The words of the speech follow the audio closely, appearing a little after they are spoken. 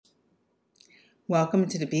Welcome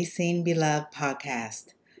to the Be Seen, Be Loved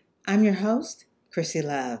podcast. I'm your host, Chrissy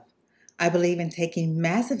Love. I believe in taking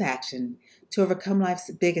massive action to overcome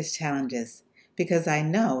life's biggest challenges because I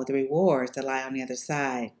know the rewards that lie on the other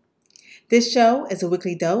side. This show is a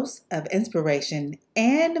weekly dose of inspiration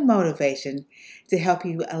and motivation to help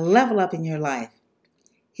you level up in your life.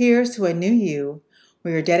 Here's to a new you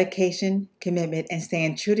where your dedication, commitment, and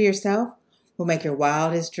staying true to yourself will make your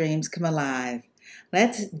wildest dreams come alive.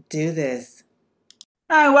 Let's do this.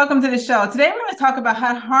 Hi, welcome to the show. Today we're going to talk about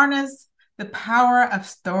how to harness the power of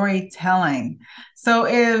storytelling. So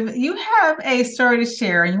if you have a story to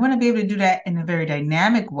share and you want to be able to do that in a very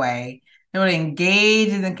dynamic way, that would engage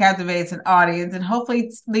and captivates an audience and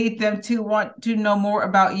hopefully lead them to want to know more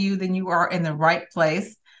about you, then you are in the right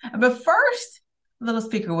place. But first, a little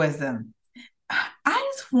speaker wisdom.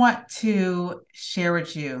 I just want to share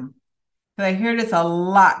with you that I hear this a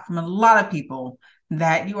lot from a lot of people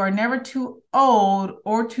that you are never too old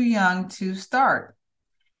or too young to start.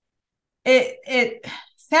 It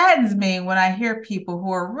saddens me when I hear people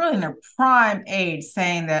who are really in their prime age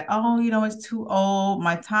saying that, oh, it's too old,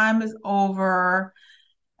 my time is over.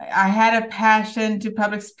 I had a passion to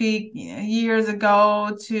public speak years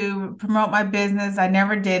ago to promote my business. I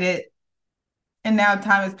never did it. And now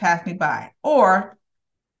time has passed me by. Or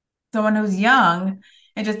someone who's young,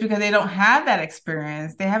 and just because they don't have that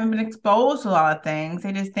experience, they haven't been exposed to a lot of things.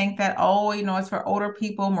 They just think that, oh, it's for older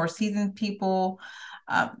people, more seasoned people.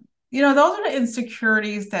 Those are the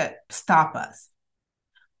insecurities that stop us.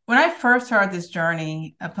 When I first started this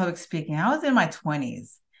journey of public speaking, I was in my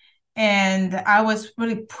 20s. And I was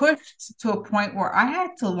really pushed to a point where I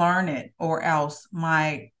had to learn it, or else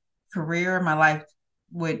my career, my life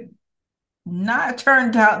would not have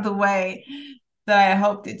turned out the way that I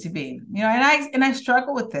hoped it to be. And I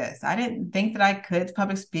struggle with this. I didn't think that I could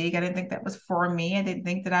public speak. I didn't think that was for me. I didn't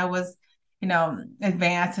think that I was,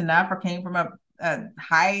 advanced enough or came from a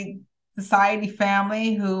high society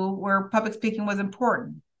family where public speaking was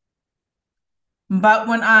important. But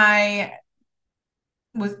when I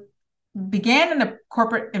was began in a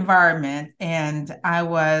corporate environment and I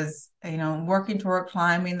was, working toward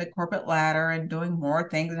climbing the corporate ladder and doing more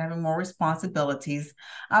things and having more responsibilities,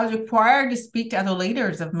 I was required to speak to other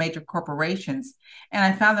leaders of major corporations. And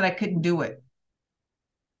I found that I couldn't do it.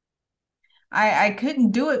 I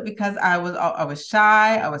couldn't do it because I was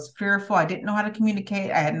shy, I was fearful, I didn't know how to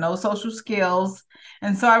communicate, I had no social skills,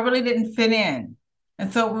 and so I really didn't fit in.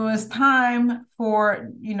 And so when it was time for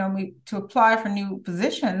me to apply for new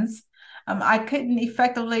positions, I couldn't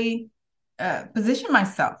effectively position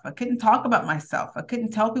myself. I couldn't talk about myself. I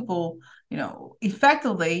couldn't tell people,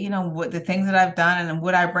 effectively, what the things that I've done and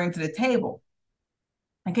what I bring to the table.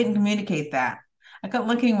 I couldn't communicate that. I couldn't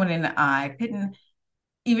look anyone in the eye. I couldn't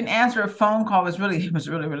even answer a phone call. It was really,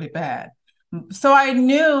 really bad. So I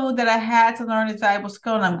knew that I had to learn this valuable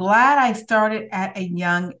skill, and I'm glad I started at a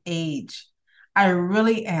young age. I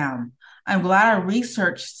really am. I'm glad I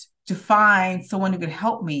researched to find someone who could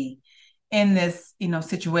help me in this,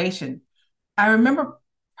 situation. I remember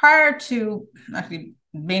prior to actually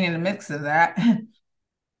being in the mix of that,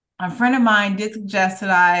 a friend of mine did suggest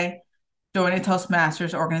that I join a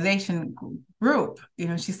Toastmasters organization group.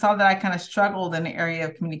 She saw that I kind of struggled in the area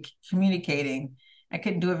of communicating. I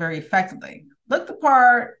couldn't do it very effectively. Looked the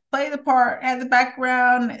part, played the part, had the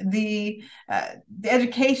background, the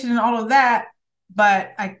education, and all of that,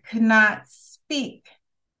 but I could not speak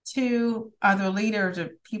to other leaders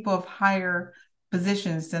or people of higher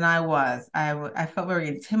positions than I was. I felt very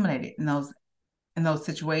intimidated in those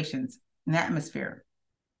situations, in the atmosphere.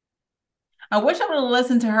 I wish I would have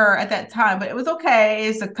listened to her at that time, but it was okay.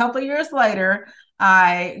 It's a couple of years later,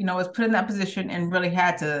 I, was put in that position and really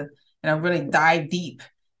had to, really dive deep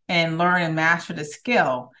and learn and master the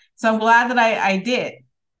skill. So I'm glad that I did.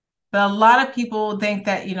 But a lot of people think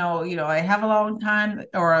that, I have a long time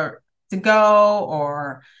or to go,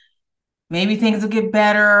 or maybe things will get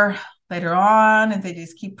better later on and they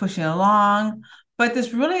just keep pushing along. But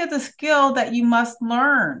this really is a skill that you must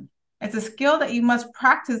learn. It's a skill that you must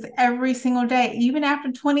practice every single day. Even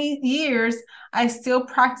after 20 years, I still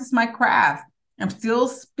practice my craft. I'm still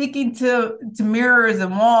speaking to mirrors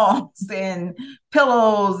and walls and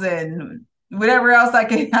pillows and whatever else I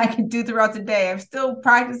can do throughout the day. I'm still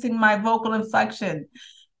practicing my vocal inflection.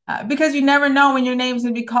 Because you never know when your name's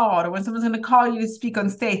going to be called or when someone's going to call you to speak on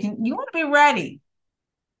stage. And you want to be ready.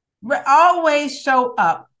 Always show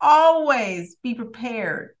up. Always be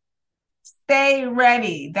prepared. Stay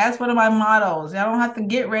ready. That's one of my mottos. I don't have to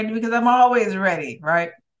get ready because I'm always ready,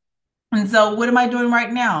 right? And so what am I doing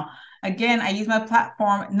right now? Again, I use my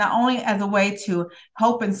platform not only as a way to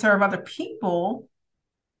help and serve other people,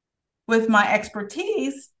 with my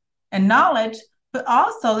expertise and knowledge, but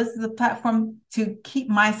also this is a platform to keep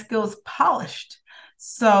my skills polished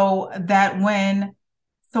so that when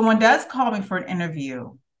someone does call me for an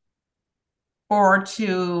interview or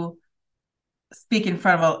to speak in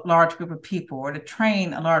front of a large group of people or to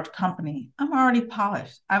train a large company, I'm already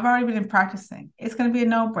polished. I've already been practicing. It's going to be a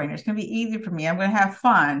no-brainer. It's going to be easy for me. I'm going to have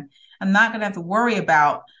fun. I'm not going to have to worry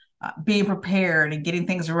about being prepared and getting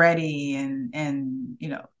things ready and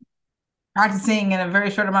practicing in a very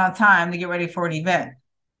short amount of time to get ready for an event.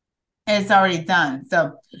 It's already done.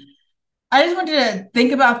 So I just want you to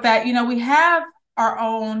think about that. We have our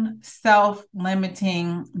own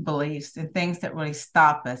self-limiting beliefs and things that really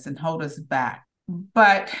stop us and hold us back.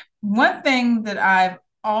 But one thing that I've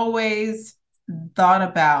always thought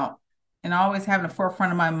about and always have in the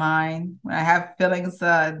forefront of my mind when I have feelings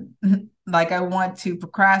like I want to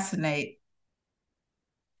procrastinate,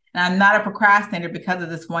 and I'm not a procrastinator because of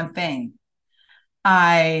this one thing.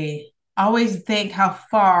 I always think how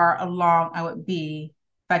far along I would be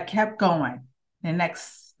if I kept going in the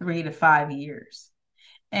next 3 to 5 years,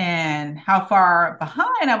 and how far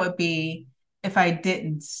behind I would be if I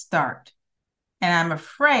didn't start. And I'm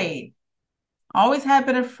afraid, always have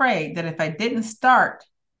been afraid that if I didn't start,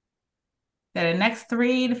 that in the next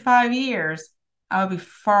 3 to 5 years, I would be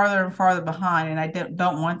farther and farther behind. And I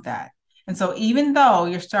don't want that. And so even though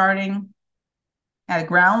you're starting at a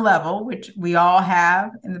ground level, which we all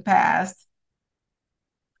have in the past,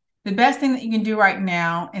 the best thing that you can do right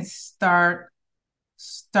now is start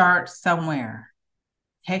somewhere.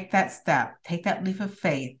 Take that step, take that leap of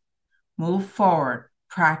faith, move forward,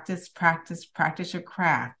 practice your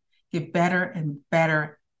craft, get better and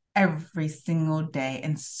better every single day.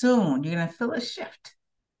 And soon you're going to feel a shift.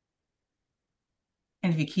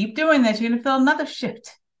 And if you keep doing this, you're going to feel another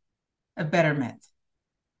shift of betterment.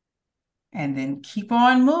 And then keep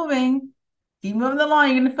on moving, keep moving along,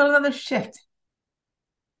 you're going to feel another shift.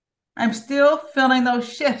 I'm still feeling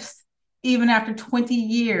those shifts even after 20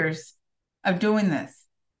 years of doing this.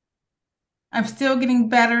 I'm still getting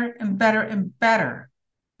better and better and better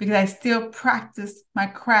because I still practice my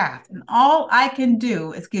craft. And all I can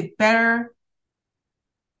do is get better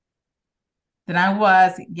than I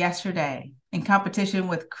was yesterday in competition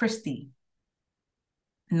with Christy,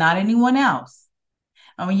 not anyone else.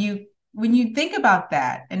 And when you think about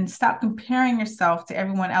that and stop comparing yourself to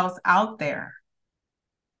everyone else out there,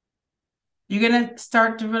 you're going to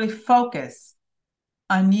start to really focus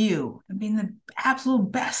on you and being the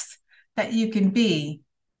absolute best that you can be.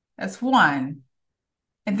 That's one.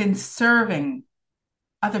 And then serving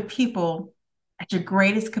other people at your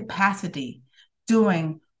greatest capacity,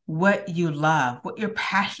 doing what you love, what you're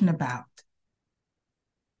passionate about.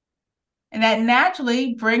 And that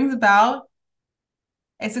naturally brings about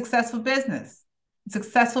a successful business,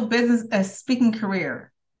 a speaking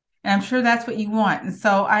career. And I'm sure that's what you want. And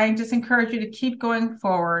so I just encourage you to keep going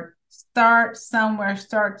forward, start somewhere,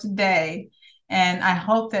 start today. And I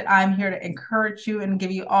hope that I'm here to encourage you and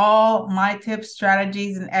give you all my tips,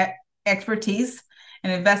 strategies, and expertise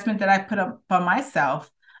and investment that I put up on myself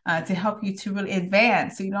to help you to really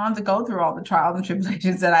advance. So you don't have to go through all the trials and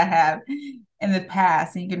tribulations that I have in the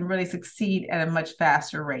past, and you can really succeed at a much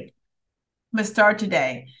faster rate. But start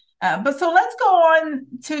today. But so let's go on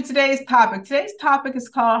to today's topic. Today's topic is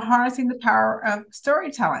called Harnessing the Power of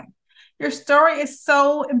Storytelling. Your story is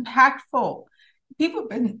so impactful. People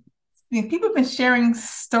have been sharing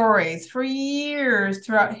stories for years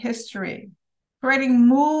throughout history, creating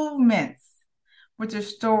movements with your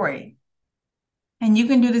story. And you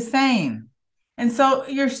can do the same. And so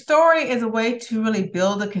your story is a way to really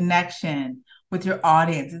build a connection with your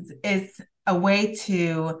audience. It's a way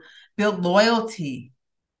to build loyalty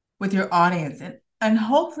with your audience and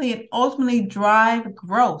hopefully and ultimately drive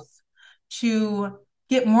growth to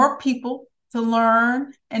get more people to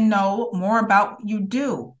learn and know more about what you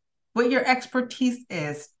do, what your expertise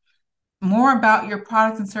is, more about your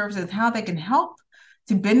products and services, how they can help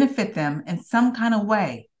to benefit them in some kind of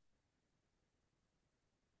way.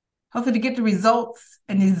 Hopefully to get the results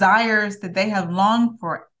and desires that they have longed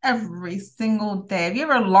for every single day. Have you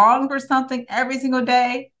ever longed for something every single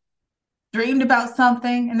day? Dreamed about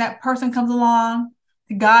something and that person comes along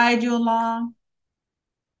to guide you along?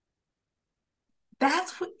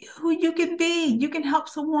 That's who you can be. You can help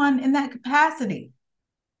someone in that capacity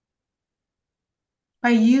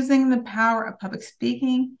by using the power of public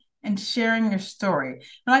speaking and sharing your story.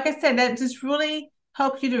 And like I said, that just really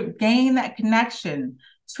helps you to gain that connection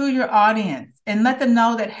to your audience and let them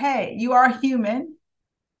know that, hey, you are human,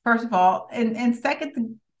 first of all, and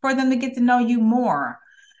second, for them to get to know you more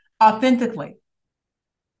authentically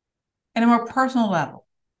and a more personal level.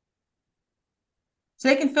 so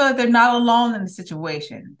they can feel that they're not alone in the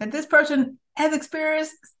situation, that this person has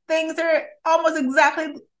experienced things that are almost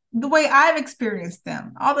exactly the way I've experienced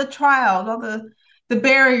them, all the trials, all the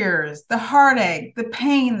barriers, the heartache, the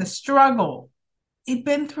pain, the struggle. They've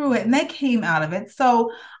been through it and they came out of it.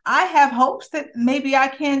 So I have hopes that maybe I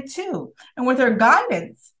can too. And with their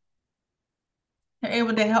guidance, they're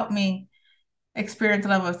able to help me experience the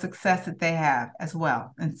level of success that they have as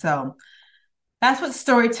well. And so that's what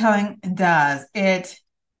storytelling does. It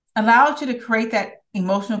allows you to create that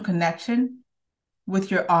emotional connection with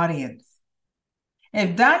your audience.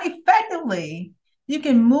 If done effectively, you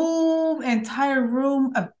can move an entire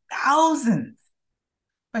room of thousands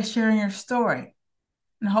by sharing your story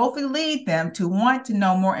and hopefully lead them to want to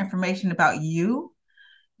know more information about you,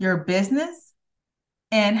 your business,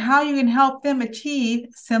 and how you can help them achieve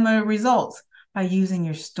similar results by using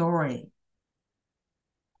your story.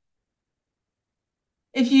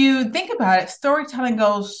 If you think about it, storytelling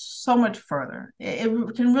goes so much further. It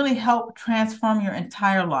can really help transform your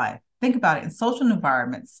entire life. Think about it in social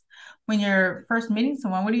environments. When you're first meeting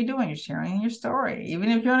someone, what are you doing? You're sharing your story.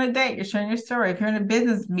 Even if you're on a date, you're sharing your story. If you're in a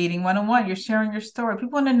business meeting one-on-one, you're sharing your story.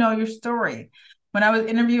 People want to know your story. When I was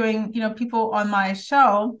interviewing, people on my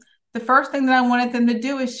show, the first thing that I wanted them to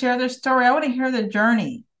do is share their story. I want to hear their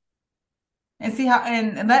journey and see how,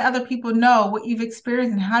 and let other people know what you've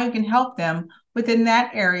experienced and how you can help them within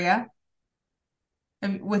that area,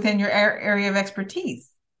 within your area of expertise.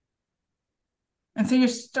 And so your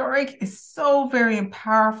story is so very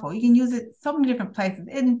powerful. You can use it so many different places.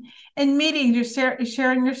 In meetings, you're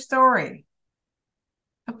sharing your story.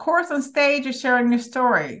 Of course, on stage, you're sharing your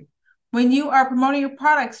story. When you are promoting your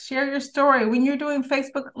products, share your story. When you're doing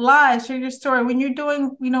Facebook Live, share your story. When you're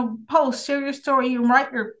doing, posts, share your story.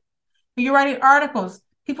 You're writing articles.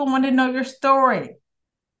 People want to know your story.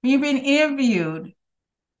 When you're being interviewed,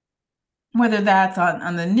 whether that's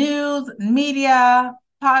on the news, media,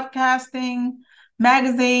 podcasting,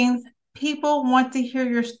 magazines, people want to hear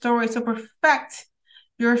your story. So perfect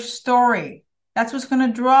your story. That's what's going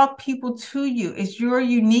to draw people to you, is your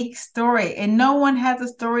unique story. And no one has a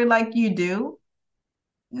story like you do.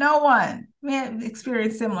 No one. We have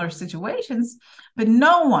experienced similar situations, but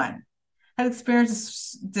no one has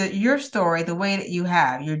experienced your story the way that you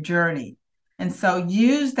have, your journey. And so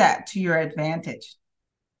use that to your advantage.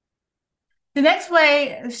 The next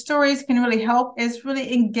way stories can really help is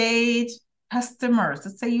really engage customers.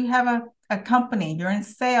 Let's say you have a company, you're in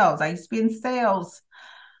sales. I used to be in sales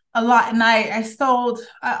a lot, and I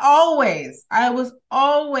was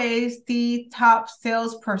always the top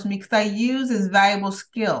salesperson because I use this valuable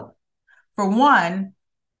skill. For one,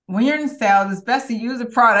 when you're in sales, it's best to use the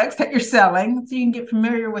products that you're selling so you can get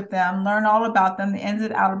familiar with them, learn all about them, the ins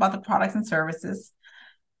and outs about the products and services.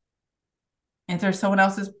 If there's someone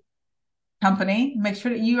else's company, make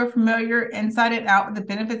sure that you are familiar inside and out with the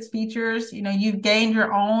benefits, features. You've gained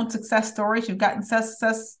your own success stories. You've gotten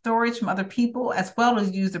success stories from other people as well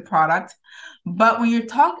as use the product. But when you're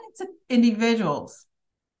talking to individuals,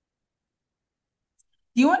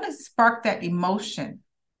 you want to spark that emotion.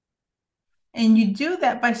 And you do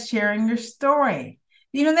that by sharing your story.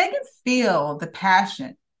 They can feel the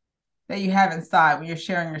passion that you have inside when you're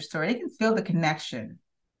sharing your story. They can feel the connection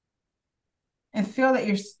and feel that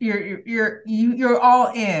you're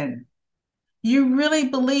all in. You really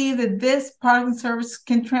believe that this product and service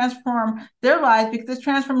can transform their lives, because it's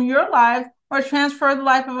transforming your life or transfer the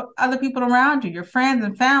life of other people around you, your friends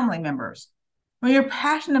and family members. When you're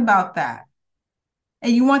passionate about that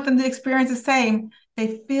and you want them to experience the same,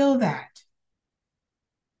 they feel that.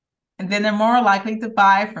 And then they're more likely to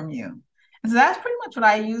buy from you. And so that's pretty much what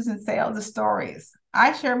I use in sales, the stories.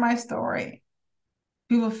 I share my story.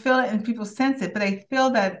 People feel it and people sense it, but they feel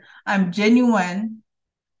that I'm genuine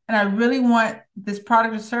and I really want this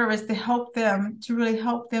product or service to help them, to really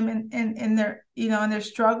help them in their, in their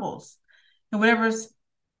struggles and whatever's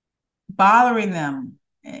bothering them,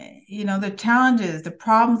 the challenges, the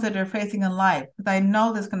problems that they're facing in life, because I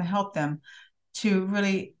know that's going to help them to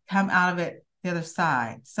really come out of it the other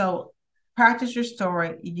side. So practice your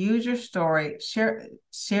story, use your story, share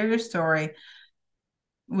your story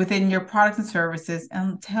within your products and services,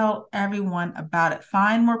 and tell everyone about it.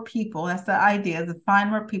 Find more people. That's the idea, is to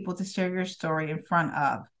find more people to share your story in front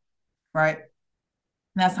of, right? And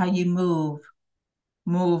that's how you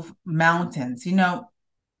move mountains. Having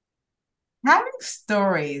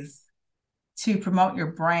stories to promote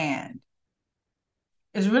your brand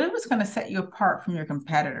is really what's going to set you apart from your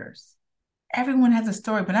competitors. Everyone has a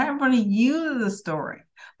story, but not everybody uses a story.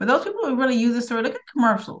 But those people who really use a story, look at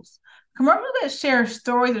commercials. Commercials that share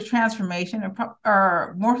stories of transformation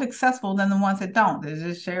are more successful than the ones that don't. They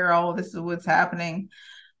just share, oh, this is what's happening.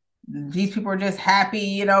 These people are just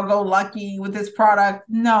happy, go lucky with this product.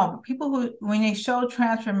 No, people who, when they show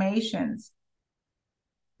transformations,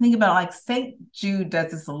 think about it, like St. Jude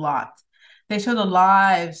does this a lot. They show the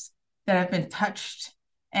lives that have been touched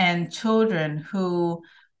and children who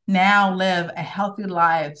now live a healthy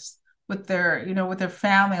lives with their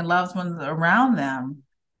family and loved ones around them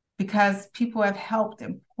because people have helped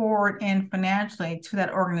and poured in financially to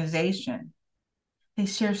that organization. They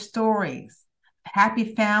share stories,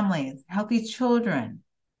 happy families, healthy children.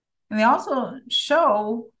 And they also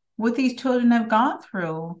show what these children have gone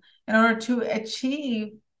through in order to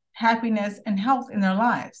achieve happiness and health in their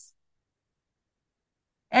lives.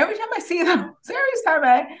 Every time I see them, every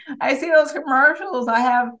time I see those commercials, I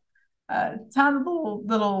have tons of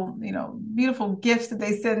little, beautiful gifts that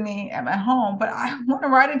they send me at my home, but I want to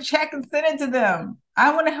write a check and send it to them.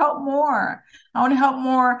 I want to help more. I want to help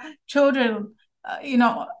more children,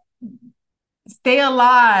 stay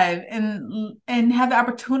alive and have the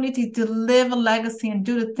opportunity to live a legacy and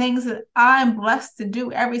do the things that I'm blessed to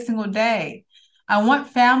do every single day. I want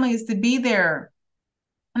families to be there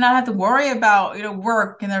and not have to worry about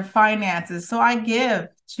work and their finances. So I give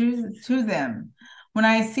to them. When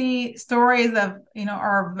I see stories of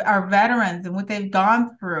our veterans and what they've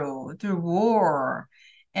gone through war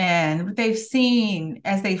and what they've seen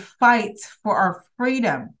as they fight for our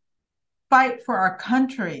freedom, fight for our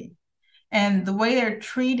country, and the way they're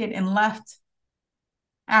treated and left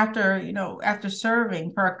after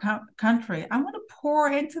serving for our country, I want to pour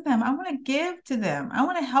into them. I want to give to them. I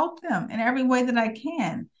want to help them in every way that I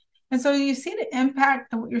can. And so you see the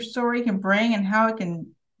impact of what your story can bring and how it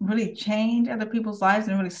can really change other people's lives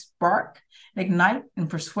and really spark, ignite, and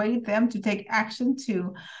persuade them to take action,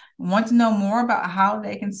 to want to know more about how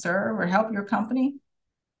they can serve or help your company.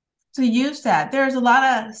 To use that. There's a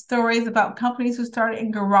lot of stories about companies who started in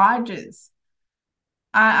garages.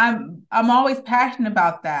 I'm always passionate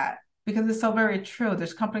about that because it's so very true.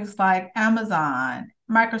 There's companies like Amazon,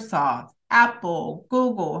 Microsoft, Apple,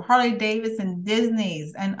 Google, Harley Davidson,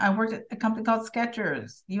 Disney's, and I worked at a company called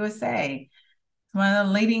Skechers USA. It's one of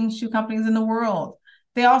the leading shoe companies in the world.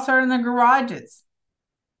 They all started in their garages.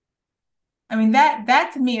 I mean,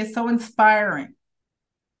 that to me is so inspiring.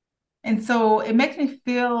 And so it makes me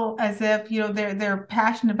feel as if, they're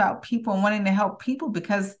passionate about people and wanting to help people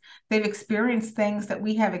because they've experienced things that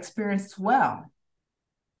we have experienced as well.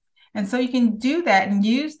 And so you can do that and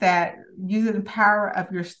use using the power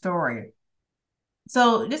of your story.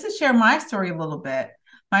 So just to share my story a little bit,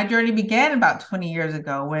 my journey began about 20 years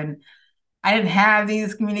ago when I didn't have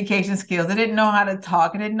these communication skills. I didn't know how to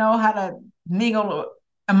talk. I didn't know how to mingle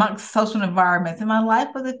amongst social environments. And my life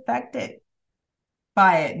was affected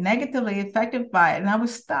by it, negatively affected by it. And I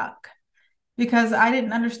was stuck because I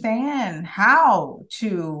didn't understand how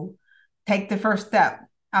to take the first step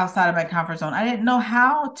outside of my comfort zone. I didn't know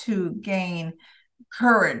how to gain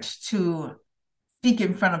courage to speak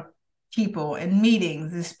in front of people in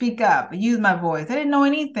meetings, to speak up, use my voice. I didn't know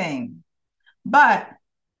anything, but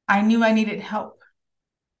I knew I needed help.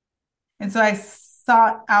 And so I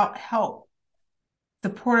sought out help,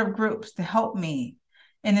 supportive groups to help me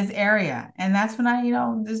in this area. And that's when I,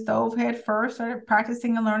 just dove head first, started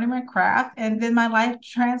practicing and learning my craft. And then my life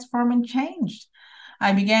transformed and changed.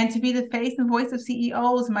 I began to be the face and voice of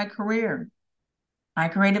CEOs in my career. I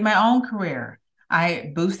created my own career.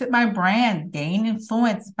 I boosted my brand, gained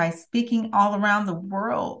influence by speaking all around the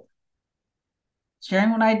world,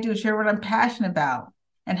 sharing what I do, sharing what I'm passionate about,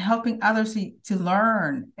 and helping others to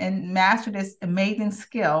learn and master this amazing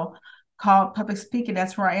skill called public speaking.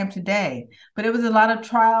 That's where I am today. But it was a lot of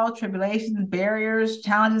trial, tribulations, barriers,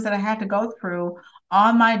 challenges that I had to go through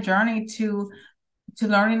on my journey to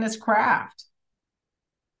learning this craft.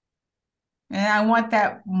 And I want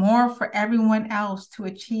that more for everyone else to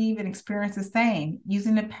achieve and experience the same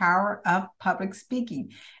using the power of public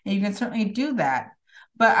speaking. And you can certainly do that.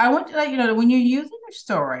 But I want to let you know that when you're using your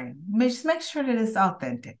story, just make sure that it's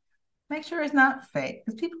authentic. Make sure it's not fake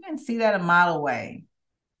because people can see that a mile away.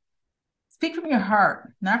 Speak from your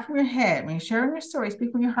heart, not from your head. When you're sharing your story,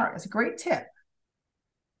 speak from your heart. It's a great tip.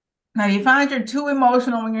 Now, if you find you're too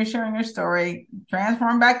emotional when you're sharing your story,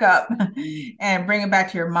 transform back up and bring it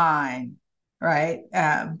back to your mind, right?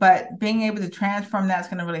 But being able to transform that's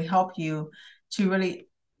going to really help you to really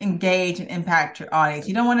engage and impact your audience.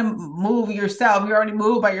 You don't want to move yourself. You're already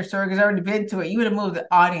moved by your story because you've already been to it. You want to move the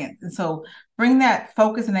audience. And so bring that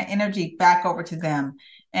focus and that energy back over to them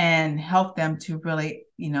and help them to really,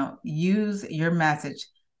 use your message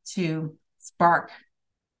to spark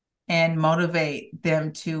and motivate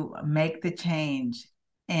them to make the change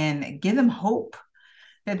and give them hope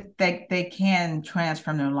that they can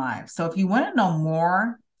transform their lives. So if you want to know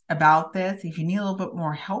more about this, if you need a little bit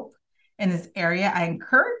more help in this area, I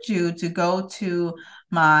encourage you to go to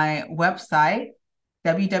my website,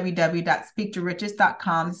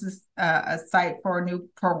 www.speaktoriches.com. This is a site for a new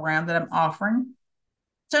program that I'm offering.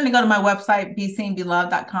 Certainly go to my website,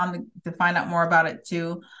 beseenbeloved.com, to find out more about it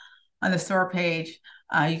too. On the store page,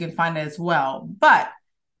 you can find it as well. But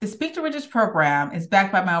the Speak to Riches program is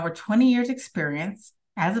backed by my over 20 years experience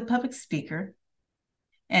as a public speaker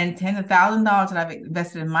and tens of thousands of dollars that I've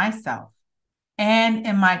invested in myself and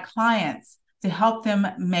in my clients to help them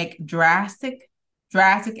make drastic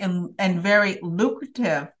and very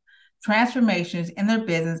lucrative transformations in their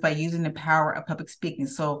business by using the power of public speaking.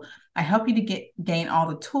 So I help you to gain all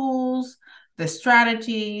the tools, the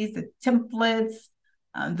strategies, the templates,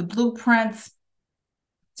 the blueprints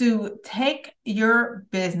to take your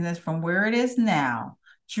business from where it is now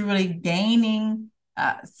to really gaining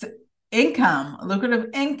income, lucrative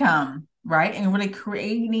income, right? And really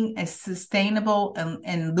creating a sustainable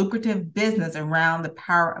and lucrative business around the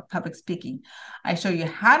power of public speaking. I show you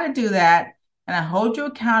how to do that, and I hold you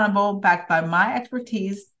accountable, backed by my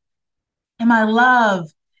expertise and my love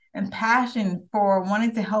and passion for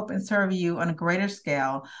wanting to help and serve you on a greater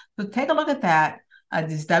scale. So take a look at that.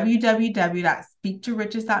 This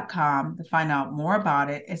www.speaktoriches.com to find out more about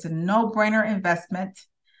it. It's a no-brainer investment.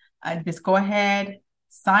 Just go ahead,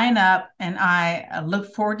 sign up, and I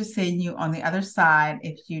look forward to seeing you on the other side.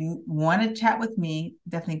 If you want to chat with me,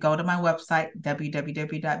 definitely go to my website,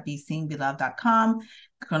 www.beseenbeloved.com.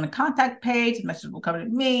 Click on the contact page, message will come to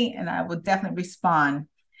me, and I will definitely respond.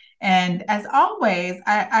 And as always,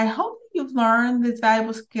 I hope you've learned this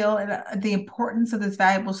valuable skill and the importance of this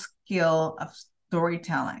valuable skill of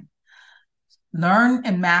storytelling. Learn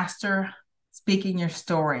and master speaking your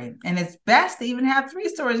story. And it's best to even have 3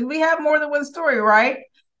 stories. We have more than one story, right?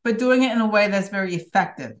 But doing it in a way that's very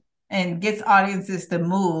effective and gets audiences to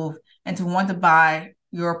move and to want to buy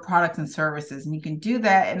your products and services. And you can do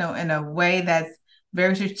that in a way that's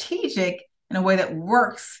very strategic, in a way that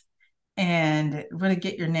works, and really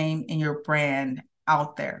get your name and your brand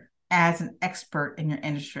out there as an expert in your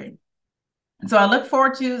industry. So I look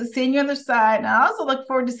forward to seeing you on the side. And I also look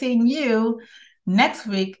forward to seeing you next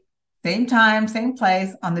week, same time, same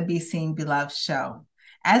place on the Be Seen, Be Loved show.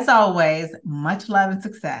 As always, much love and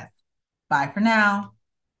success. Bye for now.